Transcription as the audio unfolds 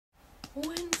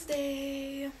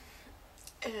Wednesday,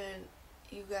 and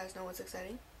you guys know what's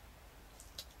exciting?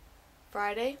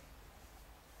 Friday,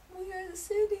 we are the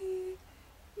city.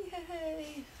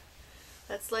 Yay!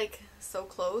 That's like so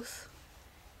close.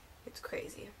 It's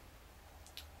crazy.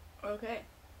 Okay,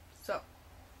 so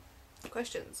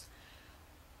questions.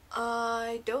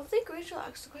 I don't think Rachel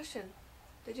asked a question.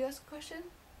 Did you ask a question?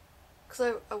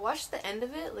 Because I watched the end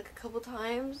of it like a couple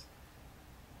times,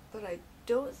 but I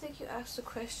don't think you asked a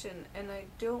question, and I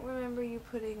don't remember you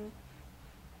putting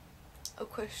a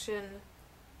question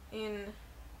in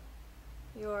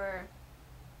your...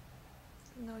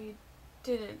 No, you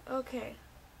didn't. Okay.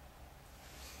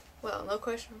 Well, no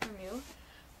question from you.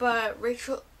 But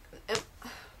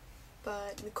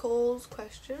Nicole's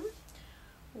question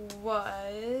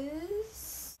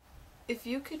was, if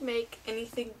you could make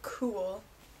anything cool,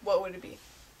 what would it be?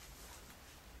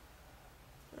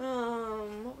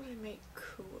 What would I make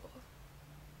cool?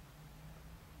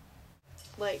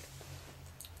 Like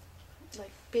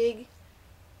biggy,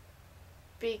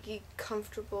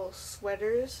 comfortable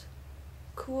sweaters.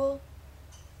 Cool.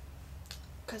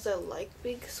 Because I like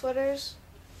big sweaters.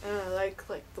 And I like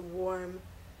the warm,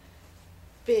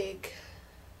 big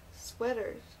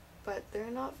sweaters. But they're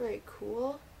not very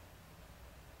cool.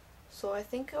 So I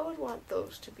think I would want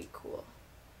those to be cool.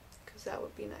 Because that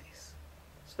would be nice.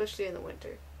 Especially in the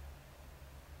winter.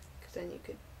 Because then you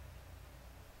could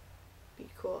be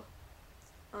cool.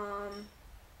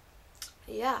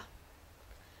 Yeah.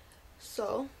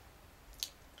 So,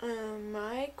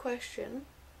 my question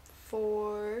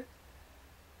for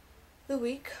the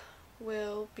week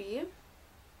will be,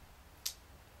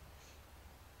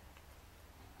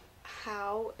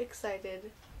 how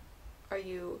excited are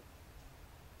you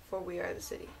for We Are the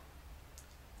City?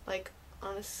 Like,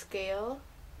 on a scale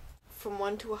from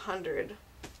 1 to 100.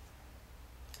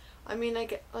 I mean, I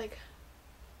get, like,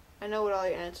 I know what all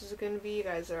your answers are going to be. You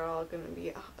guys are all going to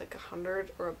be like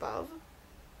 100 or above.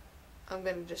 I'm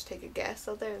going to just take a guess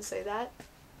out there and say that.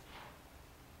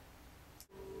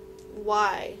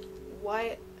 Why?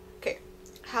 Okay,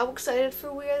 how excited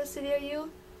for We Are the City are you?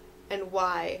 And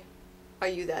why are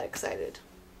you that excited?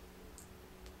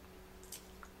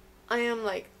 I am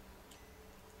like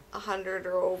 100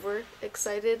 or over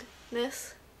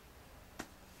excitedness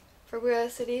for We Are the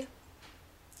City.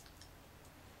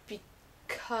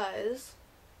 Because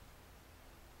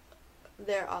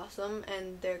they're awesome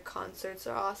and their concerts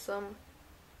are awesome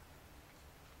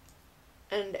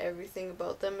and everything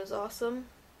about them is awesome,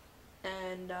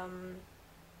 and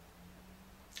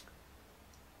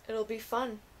it'll be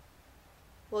fun.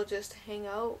 We'll just hang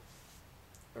out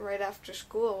right after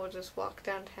school. We'll just walk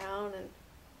downtown and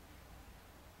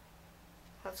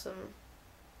have some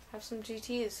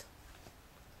GTs.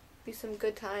 Be some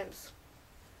good times.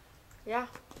 Yeah.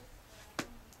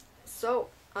 So,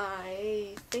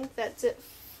 I think that's it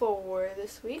for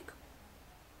this week.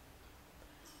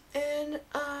 And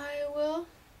I will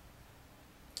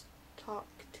talk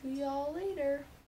to y'all later.